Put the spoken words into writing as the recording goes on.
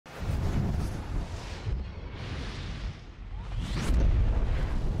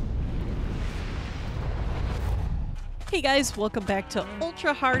Hey guys, welcome back to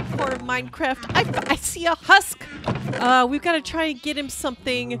Ultra Hardcore Minecraft. I see a husk. We've got to try and get him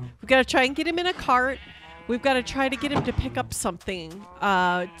something. We've got to try and get him in a cart. We've got to try to get him to pick up something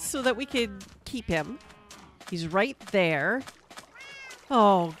so that we can keep him. He's right there.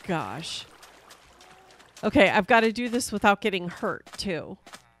 Oh gosh. Okay, I've got to do this without getting hurt too.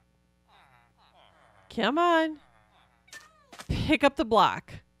 Come on. Pick up the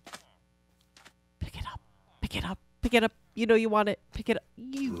block. Pick it up. Pick it up. Pick it up. You know you want it. Pick it up.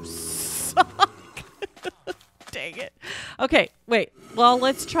 You suck. Dang it. Okay, wait. Well,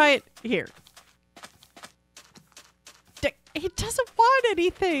 let's try it here. He doesn't want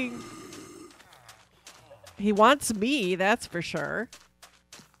anything. He wants me, that's for sure.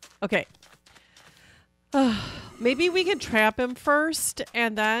 Okay. Maybe we can trap him first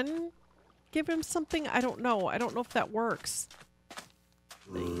and then give him something. I don't know. I don't know if that works.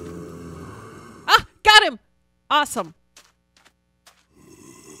 Ah, got him. Awesome.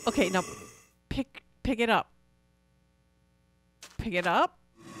 Okay, now pick it up. Pick it up.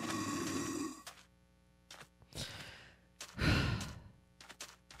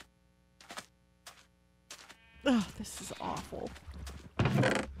 Oh, this is awful.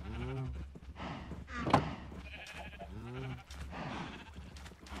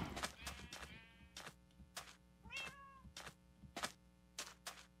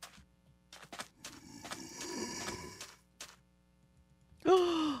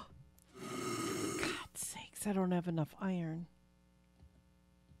 Oh, God's sakes, I don't have enough iron.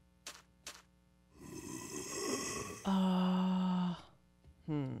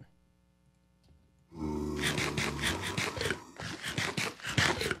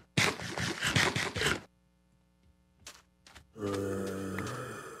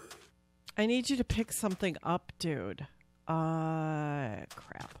 I need you to pick something up, dude.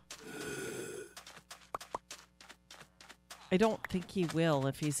 Crap. I don't think he will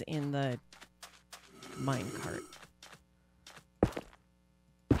if he's in the minecart.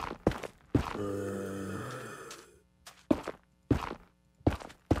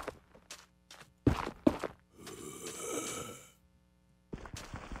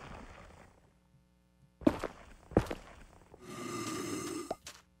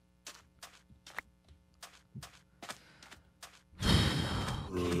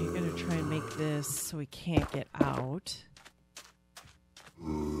 This so we can't get out.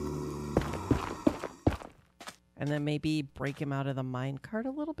 And then maybe break him out of the minecart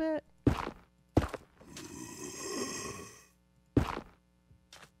a little bit.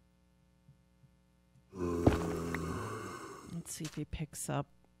 Let's see if he picks up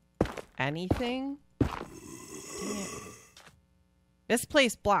anything. Dang it.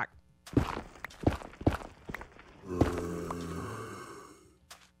 Misplaced block.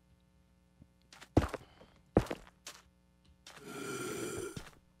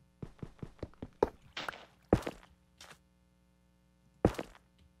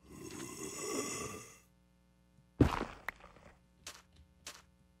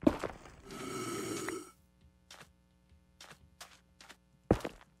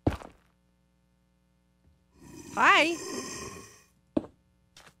 Hi.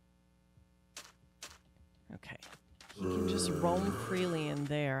 Okay. He can just roam freely in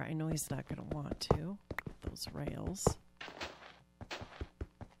there. I know he's not going to want to. Those rails.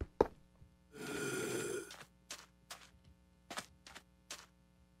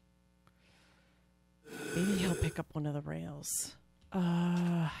 Maybe he'll pick up one of the rails.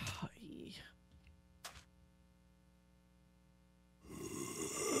 I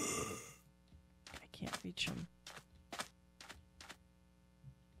can't reach him.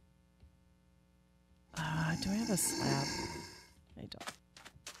 Do I have a slab? I don't.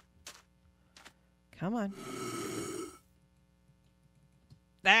 Come on.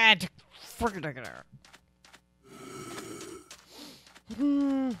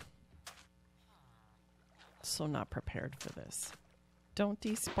 So not prepared for this. Don't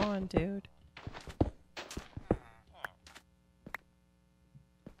despawn, dude.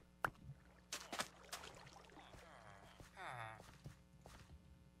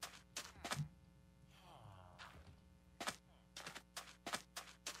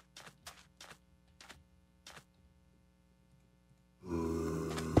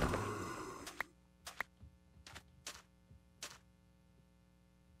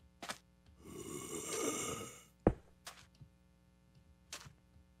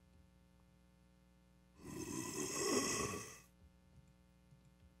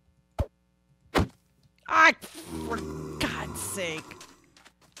 For God's sake.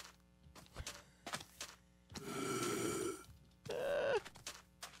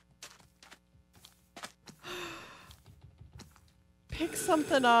 Pick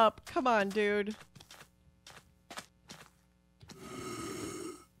something up. Come on, dude.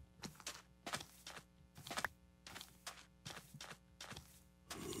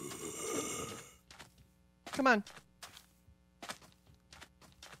 Come on.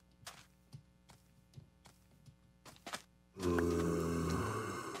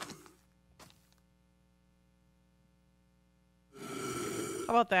 How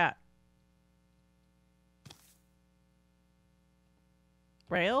about that?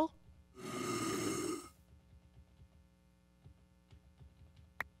 Rail?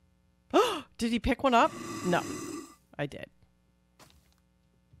 Did he pick one up? No, I did.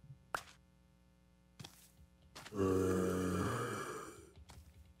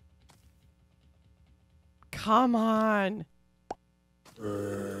 Come on.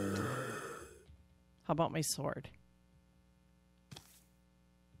 How about my sword?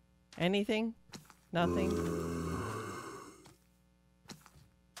 Anything? Nothing?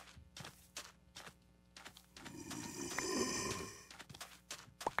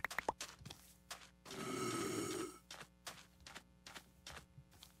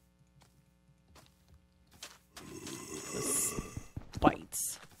 This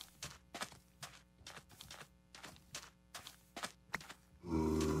bites.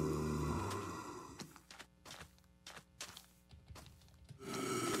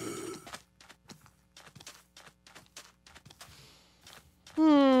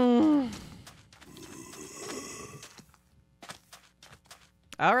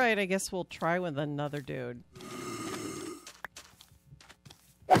 All right, I guess we'll try with another dude.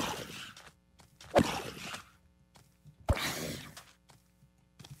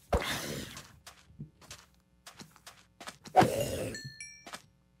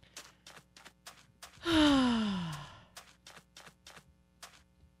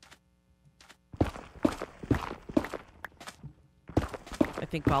 I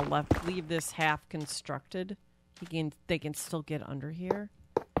think I'll leave this half constructed. They can still get under here.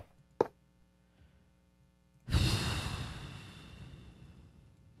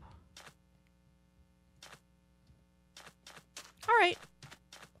 All right.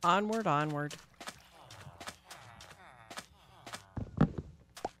 Onward, onward.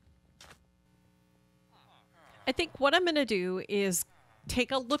 I think what I'm going to do is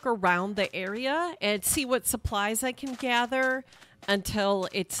take a look around the area and see what supplies I can gather until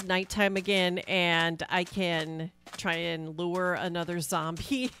it's nighttime again and I can try and lure another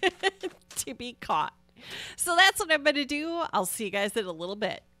zombie to be caught. So that's what I'm going to do. I'll see you guys in a little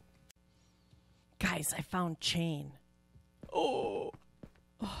bit. Guys, I found chain. Oh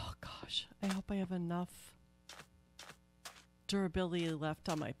gosh. I hope I have enough durability left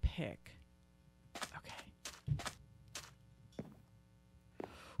on my pick. Okay.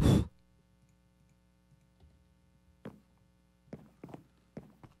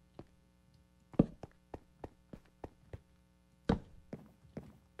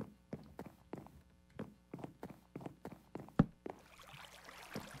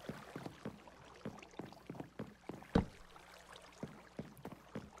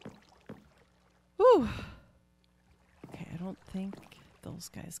 Whew. Okay, I don't think those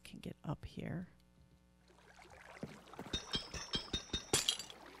guys can get up here.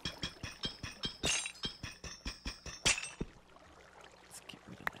 Let's get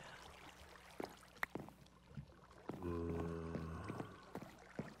rid of that.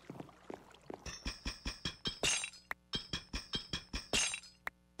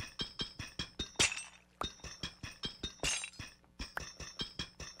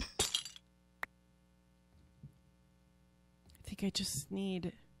 I just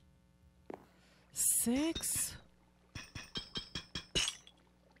need 6,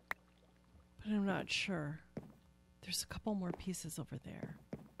 but I'm not sure. There's a couple more pieces over there.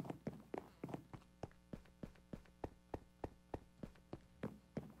 Where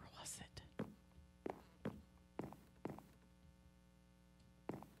was it?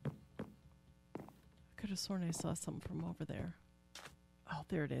 I could have sworn I saw something from over there. Oh,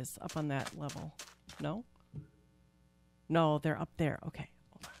 there it is, up on that level. No? No, they're up there. Okay,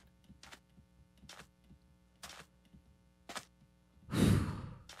 hold on.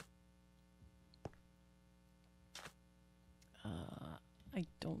 I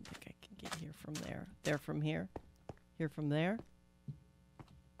don't think I can get here from there. There from here. Here from there.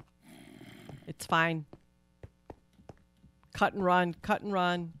 It's fine. Cut and run. Cut and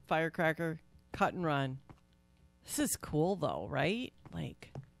run. Firecracker. Cut and run. This is cool though, right?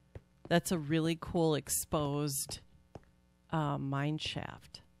 Like, that's a really cool exposed mine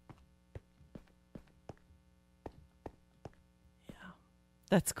shaft. Yeah,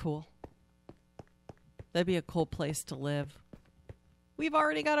 that's cool. That'd be a cool place to live. We've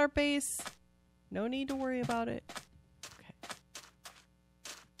already got our base. No need to worry about it. Okay.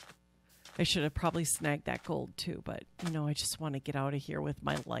 I should have probably snagged that gold too, but you know, I just want to get out of here with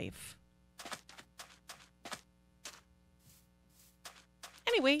my life.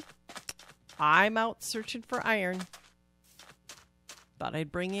 Anyway, I'm out searching for iron. Thought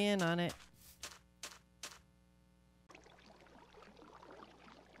I'd bring you in on it.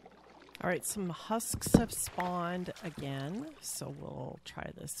 Alright, some husks have spawned again, so we'll try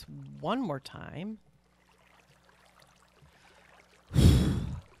this one more time.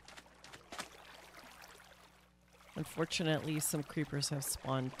 Unfortunately, some creepers have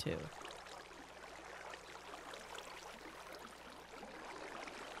spawned too.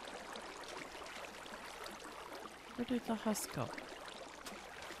 Where did the husk go?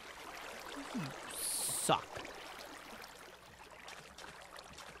 You suck.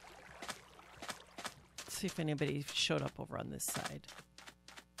 Let's see if anybody showed up over on this side.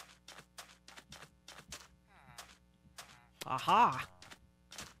 Aha!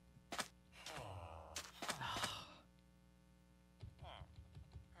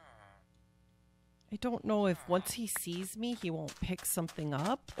 I don't know if once he sees me, he won't pick something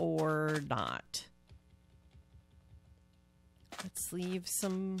up or not. Let's leave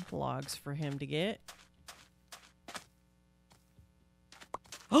some logs for him to get.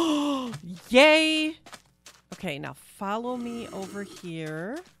 Oh, yay! Okay, now follow me over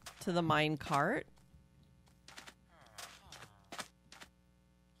here to the mine cart.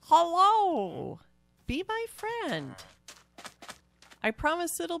 Hello! Be my friend. I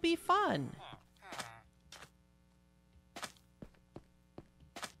promise it'll be fun.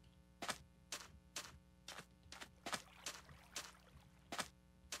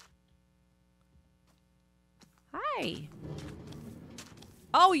 Hi.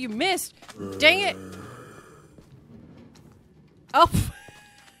 Oh, you missed. Dang it. Oh.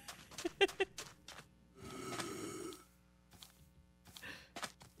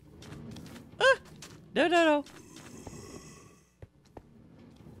 No, no, no.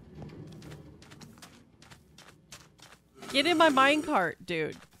 Get in my minecart,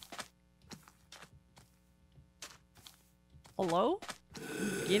 dude. Hello?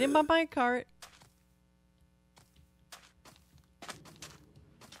 Get in my minecart.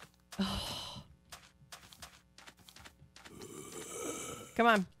 Oh. Come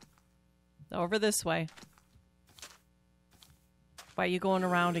on. Over this way. Why are you going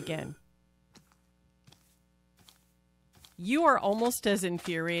around again? You are almost as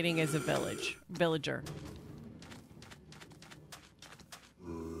infuriating as a villager.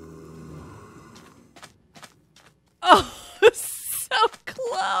 Oh, so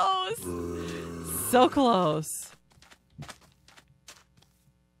close. So close.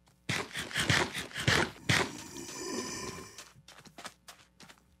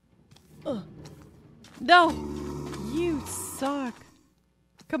 No, you suck.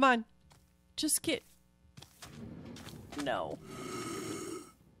 Come on, just get. No.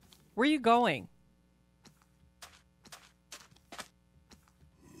 Where are you going?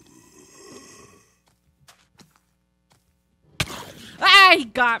 Ah, he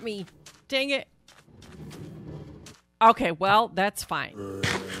got me. Dang it. Okay, well, that's fine.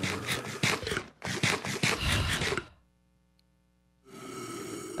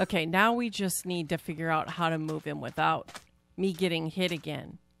 Okay, now we just need to figure out how to move him without me getting hit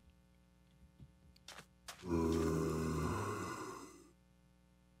again.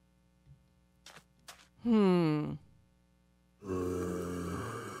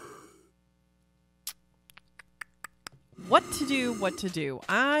 What to do.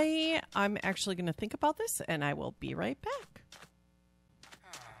 I'm actually going to think about this, and I will be right back.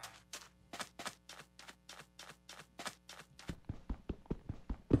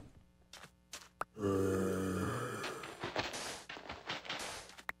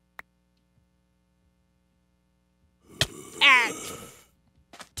 Ah!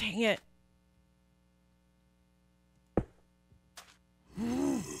 Dang it.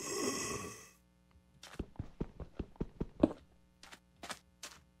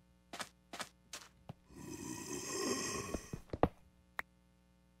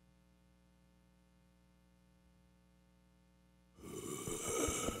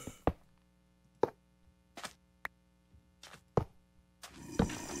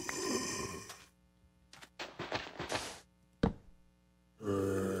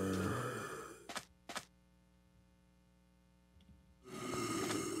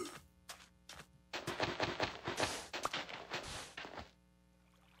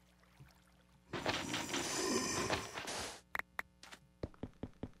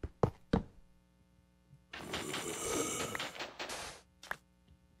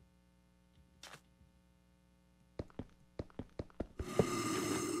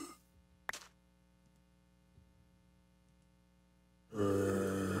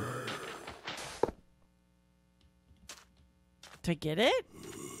 Did I get it?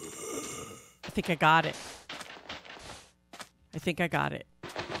 I think I got it. I think I got it.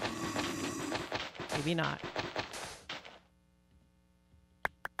 Maybe not.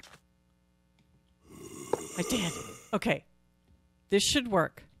 I did. Okay. This should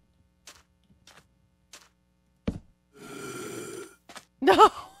work.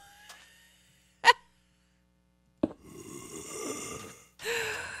 No!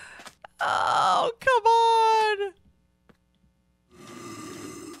 Oh, come on!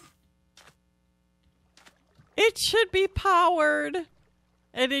 It should be powered.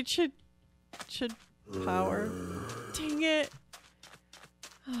 And it should power. Dang it.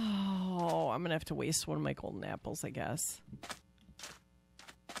 Oh, I'm gonna have to waste one of my golden apples, I guess.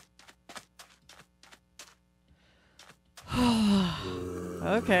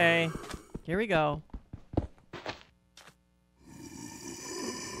 Okay. Here we go.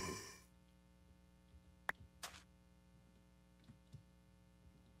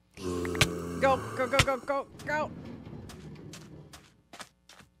 Go, go, go, go, go, go.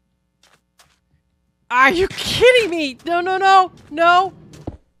 Are you kidding me? No, no, no, no.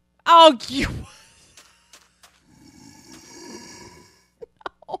 Oh, you.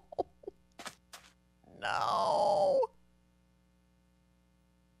 No. No.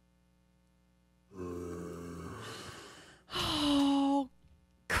 Oh,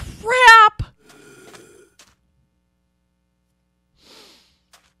 crap.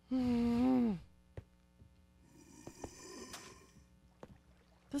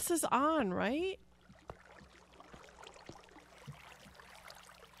 This is on, right?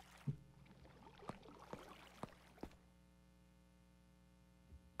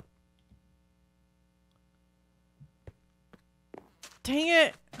 Dang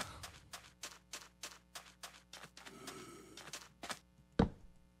it.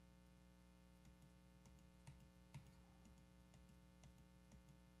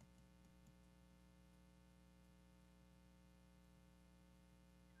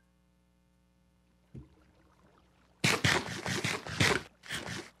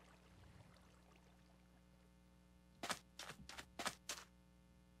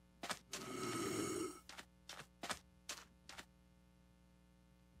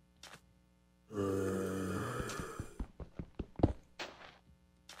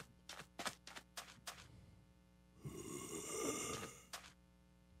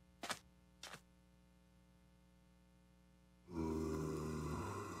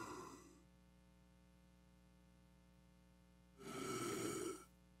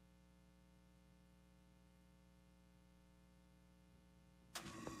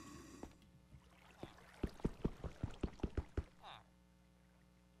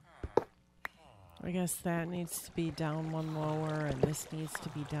 I guess that needs to be down one lower, and this needs to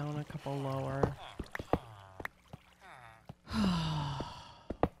be down a couple lower.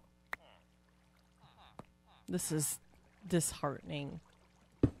 This is disheartening.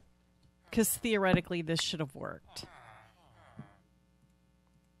 Because theoretically, this should have worked.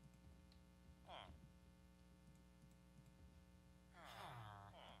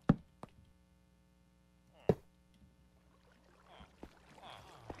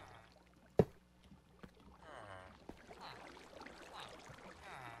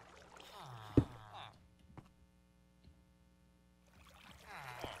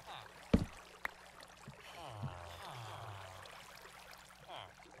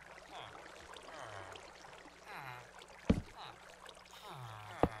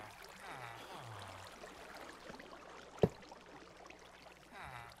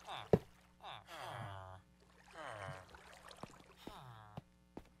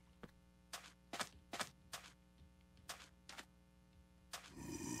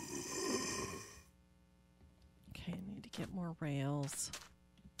 Get more rails.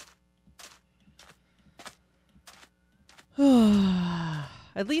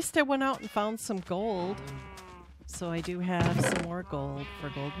 At least I went out and found some gold. So I do have some more gold for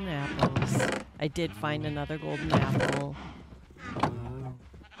golden apples. I did find another golden apple.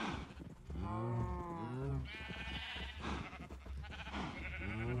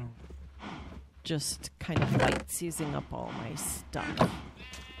 Just kind of fights using up all my stuff.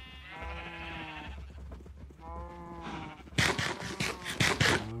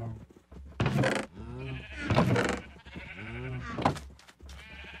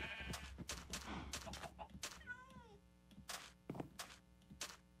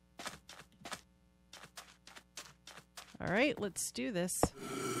 All right, let's do this.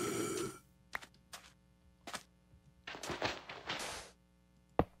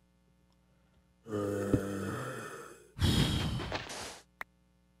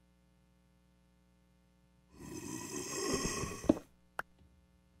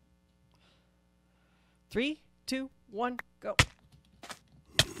 3, 2, 1, go.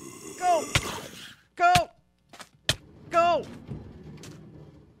 Go! Go! Go!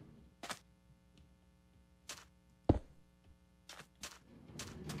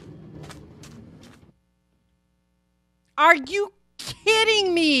 Are you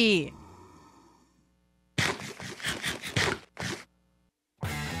kidding me?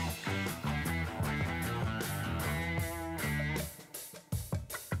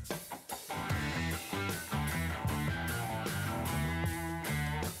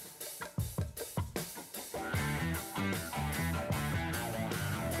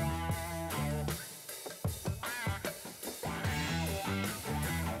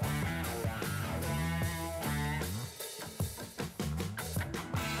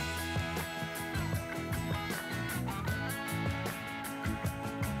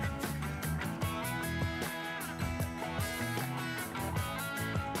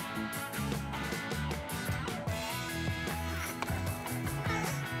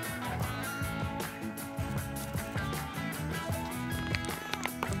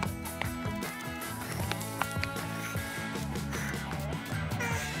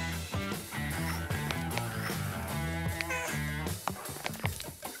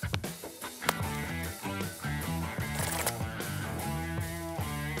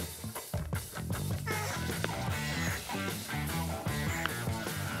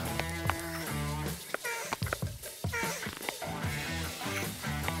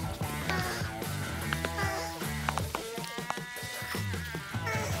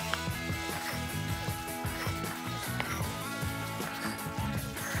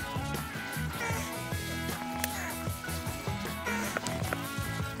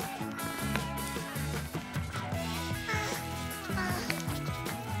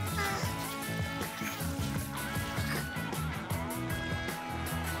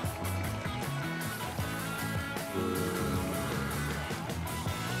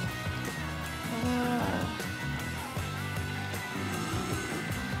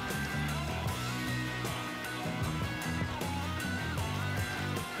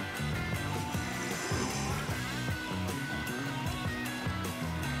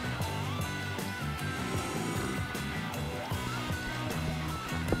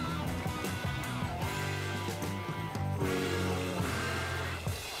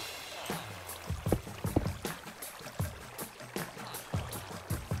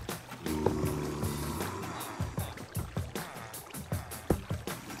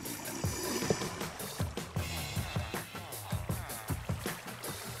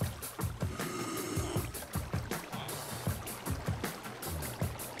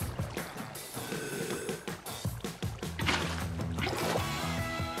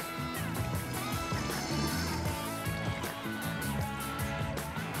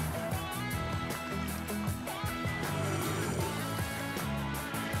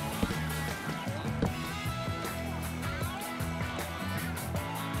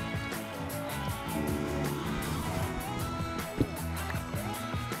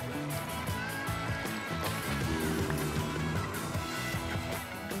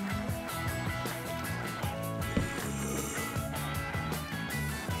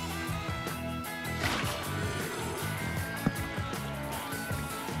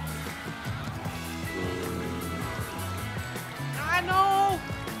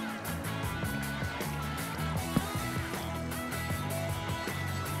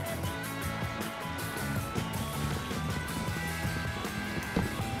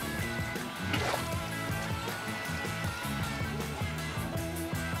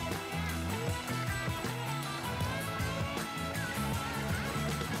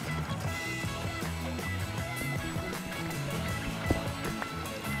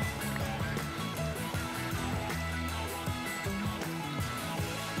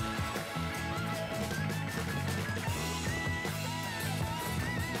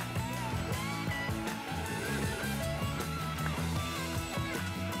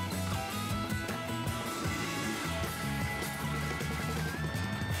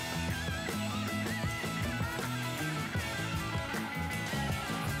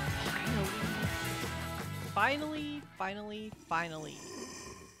 Finally, finally, finally.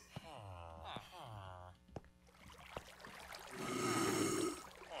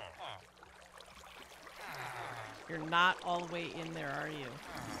 You're not all the way in there, are you?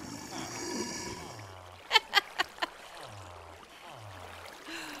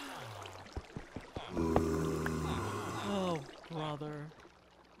 Oh, brother.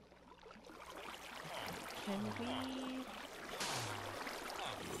 Can we...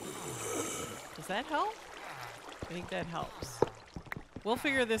 Does that help? I think that helps. We'll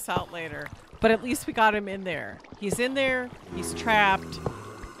figure this out later. But at least we got him in there. He's in there. He's trapped.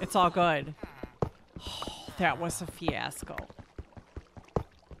 It's all good. Oh, that was a fiasco.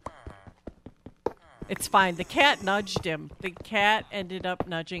 It's fine. The cat nudged him. The cat ended up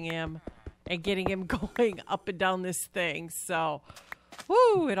nudging him and getting him going up and down this thing. So,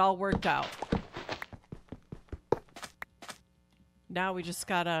 whoo, it all worked out. Now we just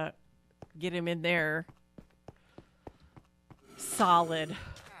gotta get him in there. Solid.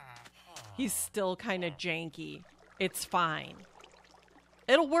 He's still kind of janky. It's fine.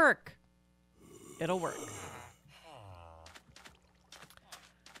 It'll work. It'll work.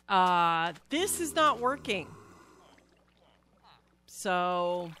 This is not working.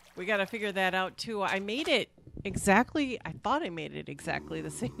 So we got to figure that out too. I made it exactly, I thought I made it exactly the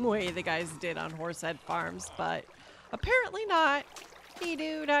same way the guys did on Horsehead Farms, but apparently not. Hey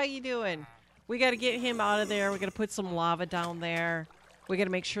dude, how you doing? We got to get him out of there. We got to put some lava down there. We got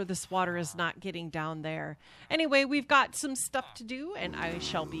to make sure this water is not getting down there. Anyway, we've got some stuff to do and I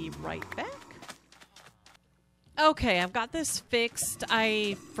shall be right back. Okay, I've got this fixed.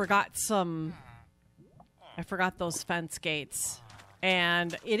 I forgot those fence gates.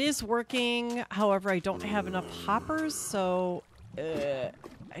 And it is working. However, I don't have enough hoppers, so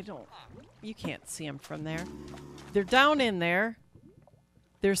you can't see them from there. They're down in there.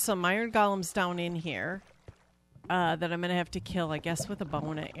 There's some iron golems down in here that I'm going to have to kill, I guess, with a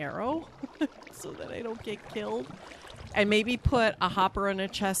bow and an arrow so that I don't get killed. And maybe put a hopper in a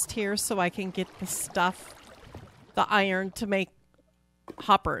chest here so I can get the stuff, the iron, to make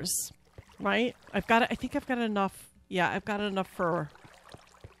hoppers, right? I think I've got enough. Yeah, I've got enough for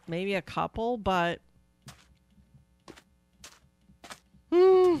maybe a couple, but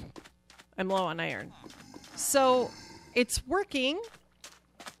I'm low on iron. So it's working.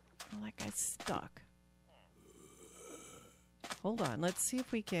 Oh, that guy's stuck. Hold on, let's see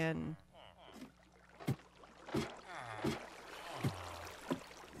if we can.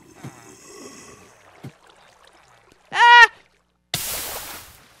 Ah!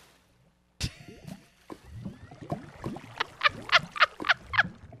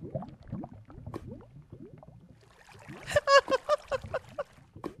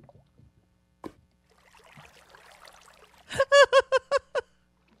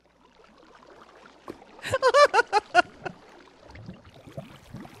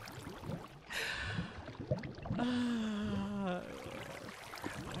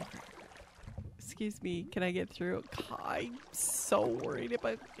 Excuse me, can I get through? God, I'm so worried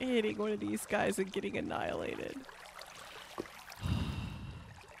about hitting one of these guys and getting annihilated.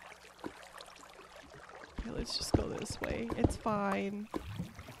 Okay, let's just go this way. It's fine.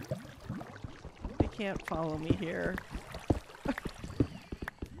 They can't follow me here.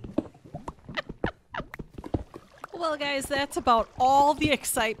 Well, guys, that's about all the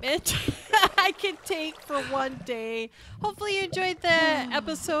excitement I can take for one day. Hopefully you enjoyed the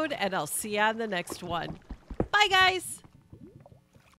episode, and I'll see you on the next one. Bye, guys.